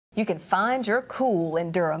You can find your cool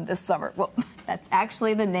in Durham this summer. Well, that's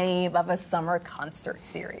actually the name of a summer concert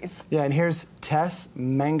series. Yeah, and here's Tess,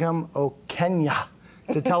 Mangum, Ocana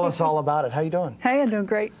to tell us all about it. How you doing? Hey, I'm doing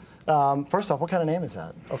great. First off, what kind of name is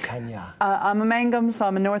that? Ocana. I'm a Mangum, so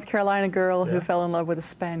I'm a North Carolina girl who fell in love with a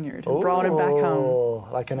Spaniard and brought him back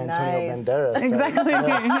home. Like an Antonio Nice. Banderas. Exactly.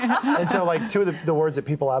 And so, like, two of the words that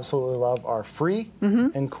people absolutely love are free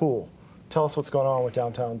and cool. Tell us what's going on with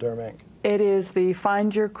Downtown Durham, Inc. It is the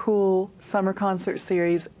Find Your Cool summer concert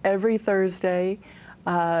series every Thursday,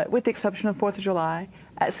 with the exception of 4th of July,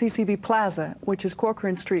 at CCB Plaza, which is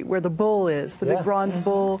Corcoran Street, where the bull is, the big bronze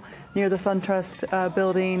bull near the SunTrust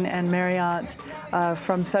building and Marriott,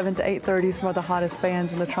 from 7 to 8:30. Some of the hottest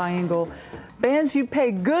bands in the Triangle. Bands you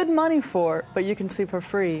pay good money for, but you can see for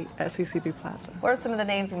free at CCB Plaza. What are some of the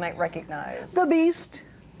names we might recognize? The Beast.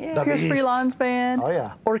 The Pierce Beast. Freelon's band. Oh,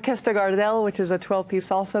 yeah. Orquesta Gardel, which is a 12-piece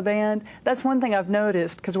salsa band. That's one thing I've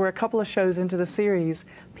noticed, because we're a couple of shows into the series.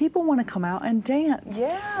 People want to come out and dance.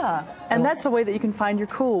 Yeah. And that's the way that you can find your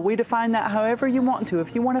cool. We define that however you want to.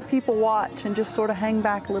 If you want to people watch and just sort of hang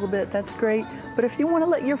back a little bit, that's great. But if you want to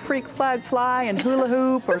let your freak flag fly and hula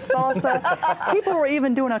hoop or salsa, people were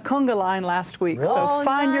even doing a conga line last week. Really? So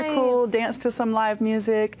find your cool, Nice. dance to some live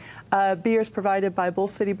music. Beers provided by Bull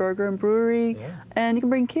City Burger and Brewery. And you can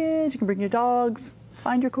bring kids, you can bring your dogs.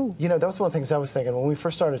 Find your cool. You know, that was one of the things I was thinking when we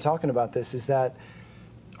first started talking about this, is that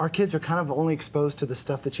our kids are kind of only exposed to the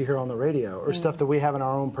stuff that you hear on the radio or stuff that we have in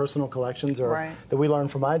our own personal collections or that we learn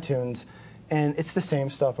from iTunes. And it's the same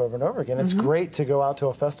stuff over and over again. It's great to go out to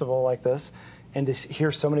a festival like this and to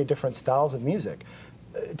hear so many different styles of music.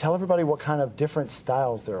 Tell everybody what kind of different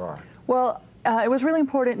styles there are. Well, it was really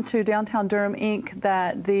important to Downtown Durham, Inc.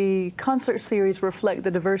 that the concert series reflect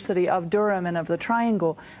the diversity of Durham and of the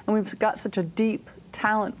Triangle. And we've got such a deep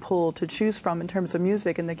talent pool to choose from in terms of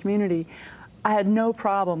music in the community. I had no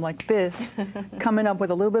problem like this coming up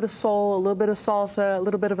with a little bit of soul, a little bit of salsa, a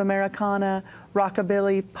little bit of Americana,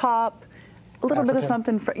 rockabilly, pop, a little bit of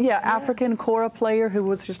something for, African kora player who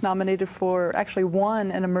was just nominated for, actually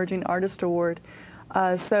won an Emerging Artist Award.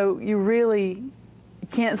 So you really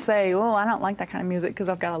can't say, oh, I don't like that kind of music, because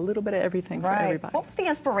I've got a little bit of everything for everybody. What was the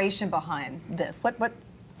inspiration behind this? What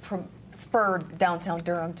spurred Downtown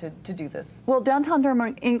Durham to do this? Well, Downtown Durham,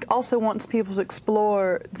 Inc. also wants people to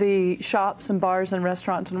explore the shops and bars and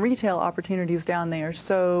restaurants and retail opportunities down there.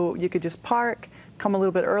 So you could just park, come a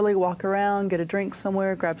little bit early, walk around, get a drink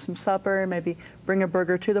somewhere, grab some supper, maybe bring a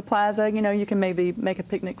burger to the plaza. You know, you can maybe make a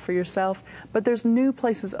picnic for yourself. But there's new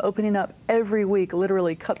places opening up every week,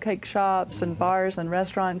 literally cupcake shops and bars and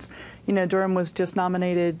restaurants. You know, Durham was just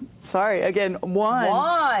nominated, won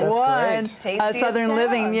Southern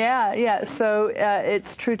Living, so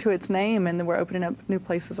it's true to its name, and we're opening up new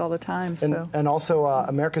places all the time. And also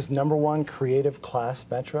America's #1 creative class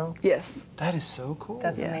metro. Yes. That is so cool.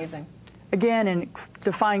 That's amazing. Again, and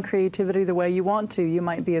define creativity the way you want to. You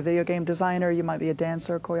might be a video game designer, you might be a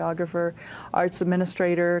dancer, choreographer, arts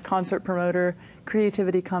administrator, concert promoter.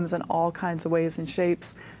 Creativity comes in all kinds of ways and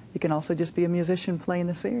shapes. You can also just be a musician playing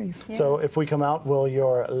the series. So if we come out, will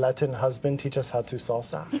your Latin husband teach us how to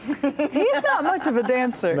salsa? He's not much of a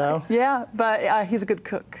dancer. No? Yeah, but he's a good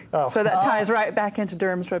cook. So that ties right back into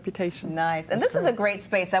Durham's reputation. Nice. And this is a great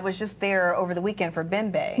space. I was just there over the weekend for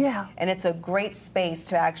Bembe. Yeah. And it's a great space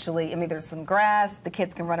to actually, I mean, there's some grass, the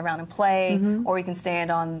kids can run around and play, or you can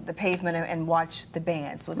stand on the pavement and watch the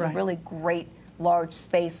band. So it's a really great large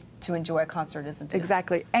space to enjoy a concert, isn't it?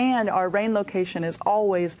 Exactly. And our rain location is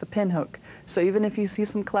always the Pinhook. So even if you see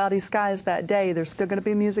some cloudy skies that day, there's still going to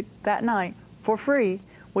be music that night for free.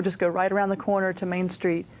 We'll just go right around the corner to Main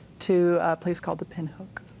Street to a place called the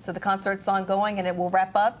Pinhook. So the concert's ongoing and it will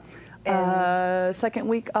wrap up? Second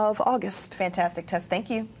week of August. Fantastic, Tess. Thank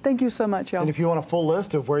you. Thank you so much, y'all. And if you want a full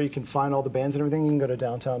list of where you can find all the bands and everything, you can go to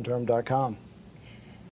downtowndurham.com.